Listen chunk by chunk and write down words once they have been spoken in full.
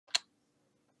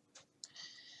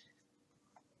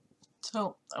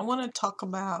So I want to talk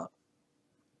about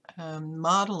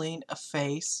modeling a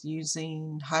face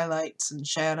using highlights and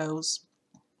shadows.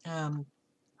 Um,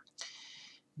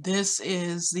 this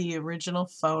is the original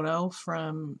photo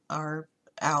from our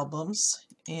albums,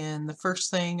 and the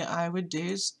first thing I would do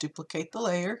is duplicate the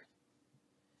layer,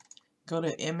 go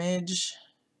to Image,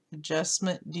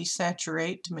 Adjustment,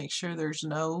 Desaturate to make sure there's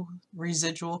no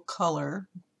residual color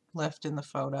left in the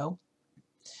photo.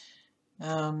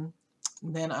 Um,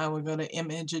 then I would go to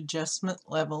Image Adjustment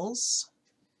Levels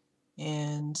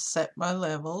and set my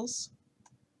levels.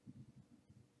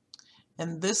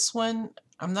 And this one,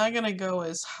 I'm not going to go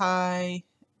as high,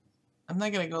 I'm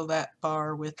not going to go that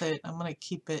far with it. I'm going to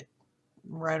keep it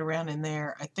right around in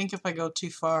there. I think if I go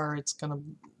too far, it's going to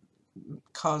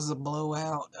cause a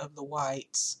blowout of the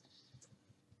whites.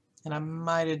 And I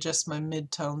might adjust my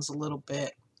midtones a little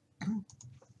bit.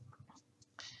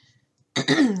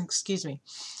 Excuse me.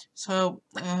 So,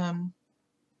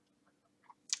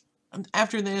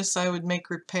 after this, I would make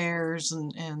repairs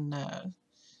and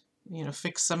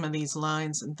fix some of these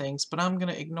lines and things, but I'm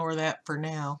going to ignore that for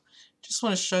now. Just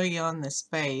want to show you on this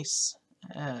face.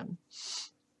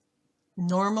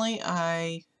 Normally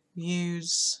I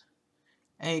use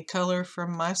a color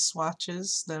from my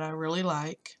swatches that I really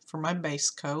like for my base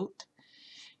coat,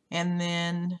 and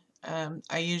then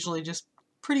I usually just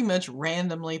pretty much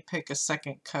randomly pick a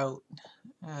second coat,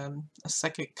 a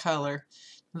second color.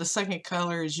 The second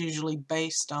color is usually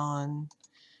based on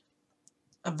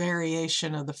a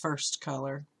variation of the first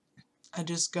color. I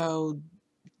just go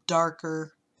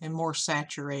darker and more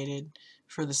saturated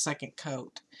for the second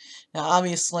coat. Now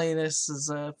obviously this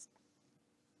is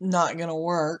not going to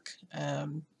work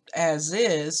as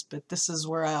is, but this is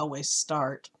where I always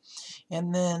start.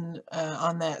 And then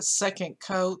on that second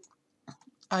coat,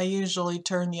 I usually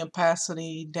turn the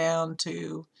opacity down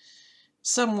to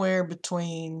somewhere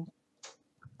between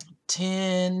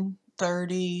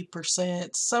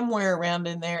 10–30%, somewhere around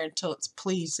in there until it's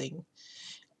pleasing.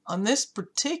 On this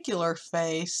particular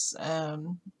face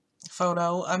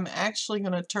photo, I'm actually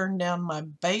going to turn down my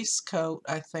base coat,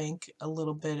 I think, a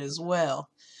little bit as well.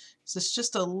 So it's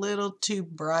just a little too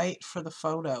bright for the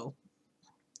photo.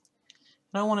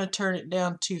 I don't want to turn it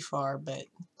down too far, but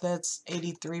that's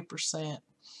 83%.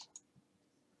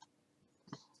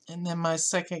 And then my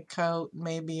second coat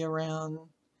maybe around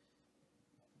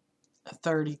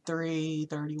 33,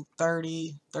 30,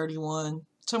 31,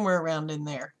 somewhere around in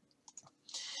there.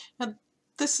 Now,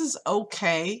 this is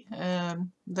okay.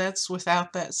 That's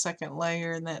without that second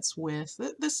layer, and that's with.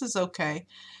 This is okay.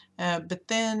 But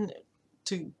then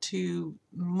to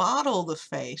model the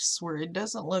face where it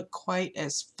doesn't look quite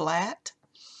as flat,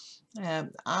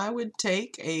 I would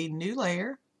take a new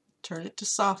layer, turn it to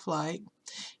soft light.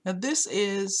 Now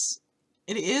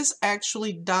it is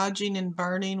actually dodging and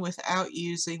burning without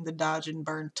using the dodge and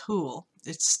burn tool.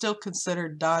 It's still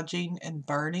considered dodging and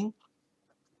burning.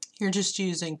 You're just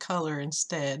using color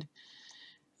instead.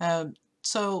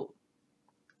 So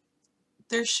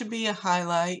there should be a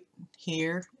highlight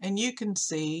here, and you can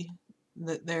see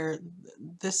that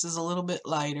this is a little bit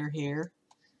lighter here.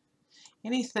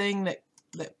 Anything that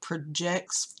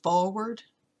projects forward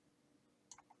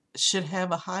should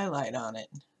have a highlight on it.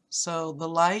 So the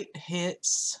light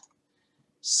hits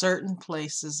certain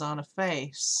places on a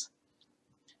face.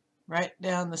 Right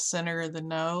down the center of the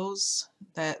nose,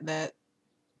 that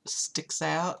sticks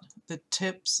out, the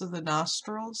tips of the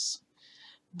nostrils,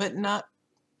 but not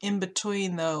in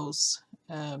between those.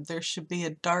 There should be a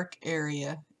dark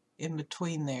area in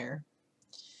between there.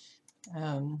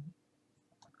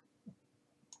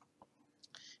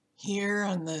 Here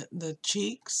on the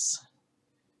cheeks,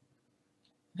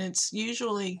 it's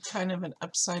usually kind of an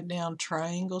upside down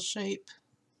triangle shape.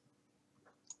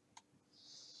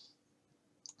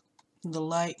 The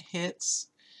light hits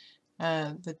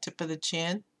the tip of the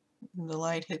chin, and the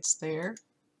light hits there.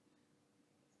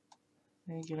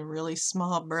 And you get a really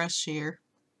small brush here.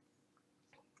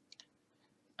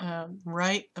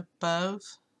 Right above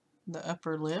the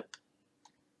upper lip,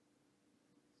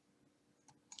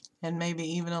 and maybe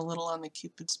even a little on the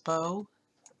Cupid's bow,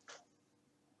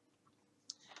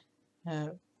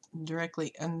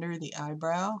 directly under the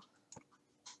eyebrow.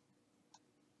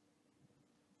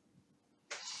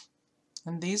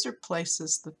 And these are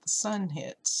places that the sun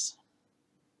hits,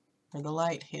 or the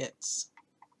light hits.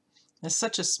 It's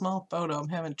such a small photo, I'm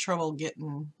having trouble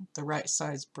getting the right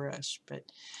size brush, but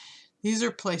these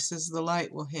are places the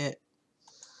light will hit.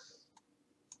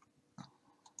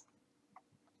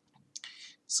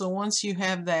 So once you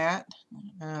have that,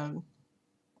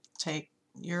 take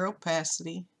your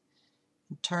opacity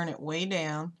and turn it way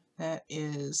down. That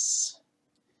is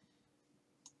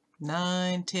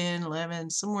 9, 10, 11,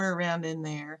 somewhere around in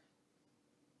there.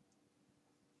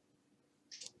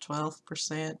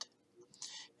 12%. And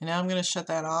now I'm going to shut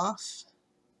that off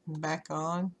and back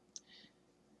on.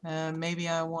 Maybe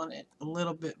I want it a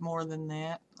little bit more than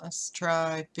that. Let's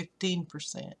try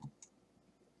 15%.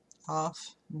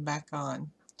 Off and back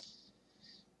on.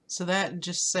 So that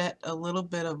just set a little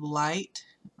bit of light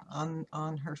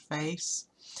on her face.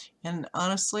 And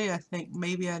honestly, I think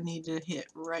maybe I need to hit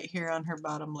right here on her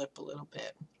bottom lip a little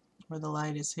bit where the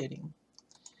light is hitting.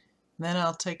 Then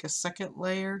I'll take a second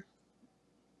layer,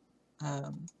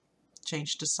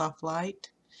 change to soft light,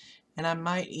 and I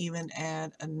might even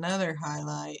add another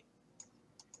highlight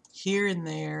here and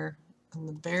there in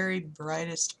the very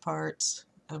brightest parts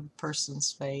of a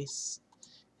person's face.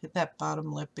 Hit that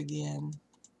bottom lip again.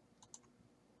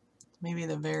 Maybe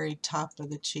the very top of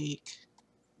the cheek.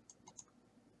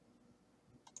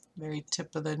 Very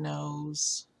tip of the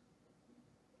nose.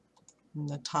 And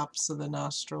the tops of the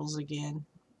nostrils again.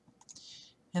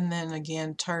 And then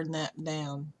again turn that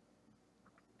down.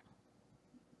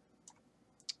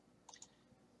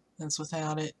 That's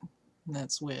without it, and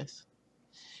that's with.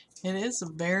 It is a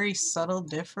very subtle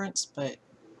difference, but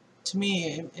to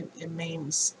me it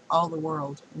means all the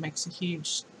world. It makes a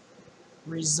huge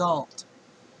result.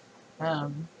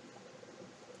 And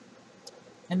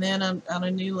then on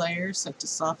a new layer set to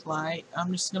soft light,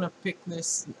 I'm just going to pick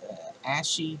this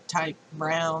ashy type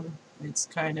brown. It's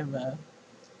kind of a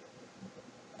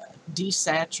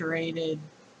desaturated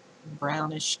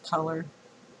brownish color.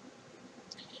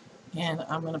 And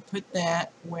I'm going to put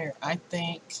that where I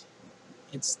think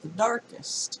it's the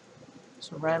darkest.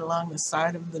 So right along the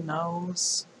side of the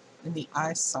nose, in the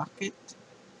eye socket,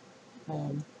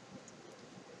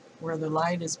 where the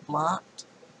light is blocked,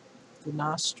 the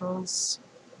nostrils,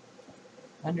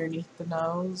 underneath the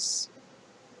nose.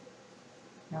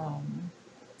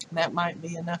 That might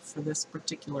be enough for this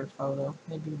particular photo.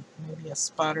 Maybe a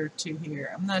spot or two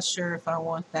here. I'm not sure if I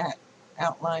want that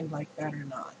outlined like that or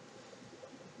not.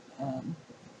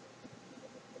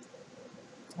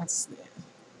 Let's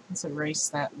erase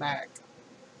that back.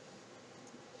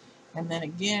 And then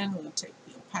again, we'll take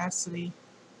the opacity,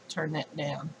 turn that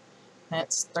down.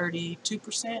 That's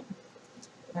 32%.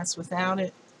 That's without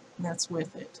it, and that's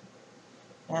with it.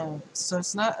 So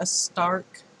it's not a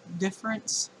stark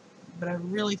difference, but I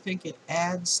really think it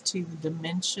adds to the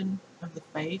dimension of the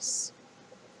face.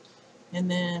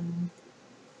 And then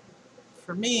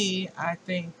for me, I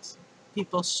think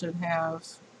people should have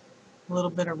a little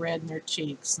bit of red in their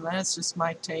cheeks. And that's just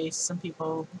my taste. Some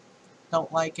people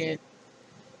don't like it.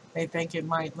 They think it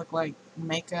might look like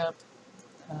makeup.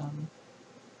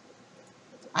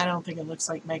 I don't think it looks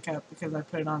like makeup because I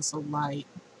put it on so light.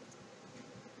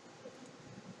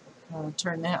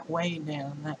 Turn that way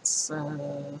down. That's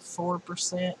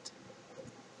 4%.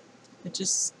 It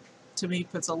just, to me,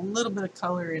 puts a little bit of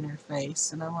color in her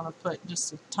face, and I want to put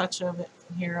just a touch of it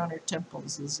here on her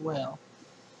temples as well.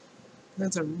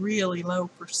 That's a really low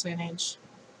percentage.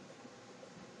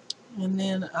 And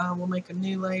then we'll make a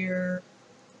new layer,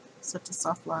 set to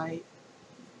soft light.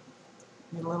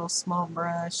 Get a little small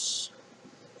brush,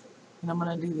 and I'm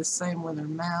going to do the same with her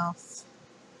mouth.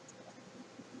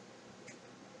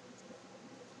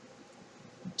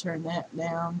 Turn that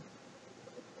down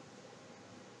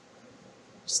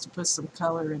just to put some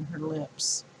color in her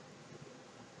lips.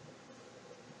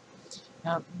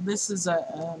 Now this is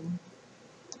a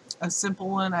simple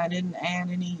one. I didn't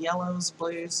add any yellows,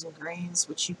 blues, and greens,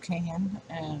 which you can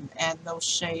add those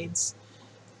shades,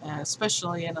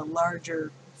 especially in a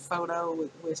larger photo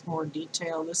with more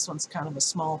detail. This one's kind of a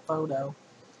small photo.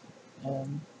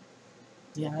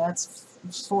 Yeah, that's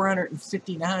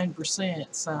 459%,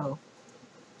 so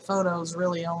photo's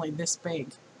really only this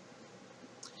big.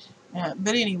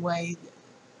 But anyway,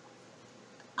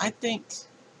 I think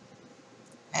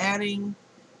adding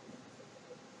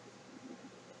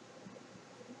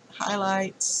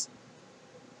highlights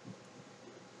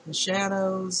and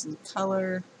shadows and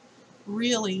color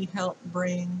really help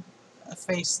bring a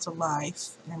face to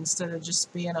life instead of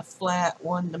just being a flat,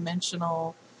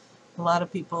 one-dimensional. A lot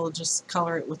of people just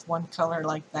color it with one color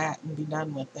like that and be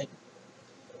done with it.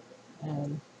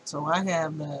 So I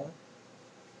have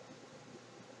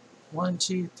 1,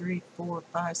 2, 3, 4,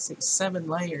 5, 6, 7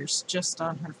 layers just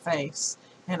on her face,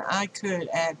 and I could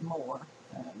add more.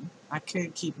 I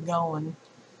could keep going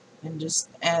and just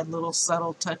add little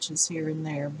subtle touches here and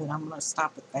there, but I'm going to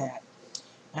stop at that.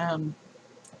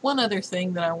 One other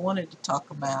thing that I wanted to talk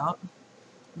about,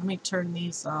 let me turn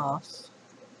these off,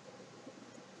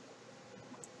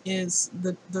 is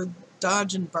the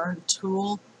Dodge and Burn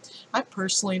tool. I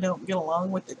personally don't get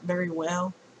along with it very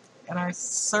well. And I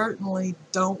certainly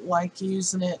don't like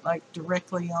using it like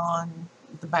directly on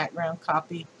the background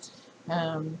copy.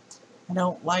 I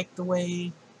don't like the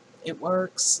way it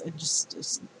works.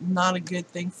 It's not a good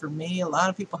thing for me. A lot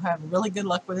of people have really good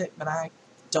luck with it, but I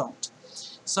don't.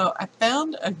 So I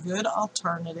found a good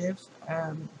alternative.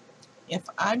 If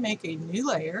I make a new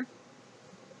layer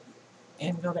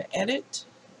and go to Edit,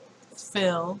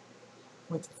 Fill,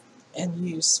 and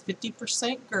use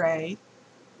 50% gray,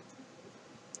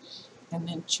 and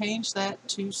then change that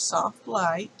to soft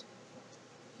light.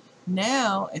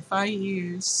 Now if I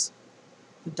use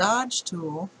the dodge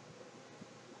tool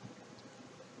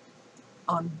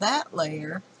on that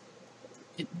layer,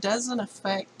 it doesn't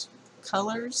affect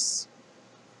colors,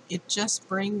 it just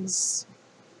brings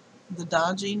the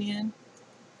dodging in.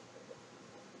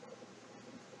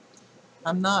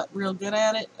 I'm not real good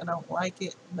at it, I don't like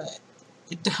it, but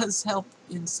it does help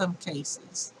in some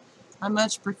cases. I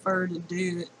much prefer to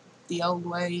do it the old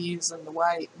way, using the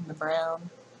white and the brown.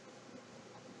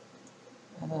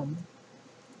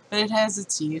 But it has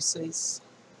its uses.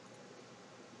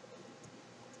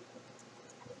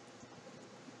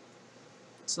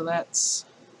 So that's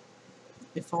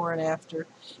before and after.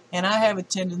 And I have a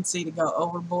tendency to go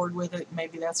overboard with it.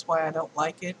 Maybe that's why I don't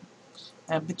like it.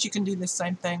 But you can do the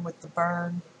same thing with the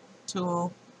burn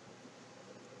tool.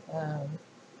 You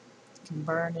can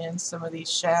burn in some of these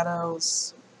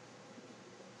shadows.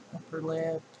 Upper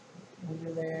lip,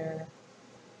 under there,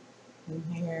 in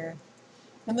here.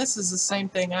 And this is the same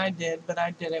thing I did, but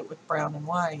I did it with brown and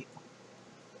white.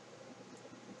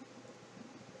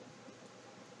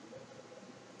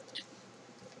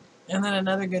 And then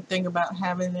another good thing about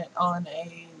having it on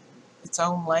its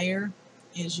own layer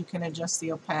is you can adjust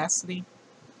the opacity.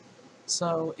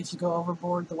 So if you go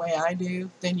overboard the way I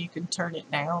do, then you can turn it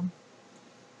down.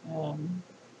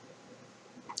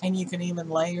 And you can even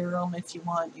layer them if you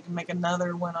want. You can make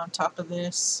another one on top of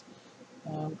this,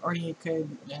 or you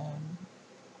could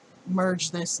merge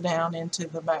this down into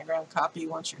the background copy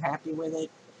once you're happy with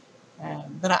it.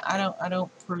 But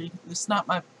it's not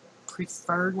my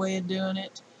preferred way of doing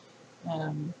it.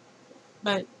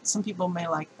 But some people may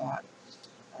like that.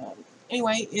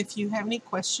 Anyway, if you have any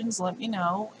questions, let me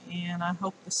know, and I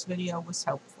hope this video was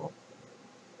helpful.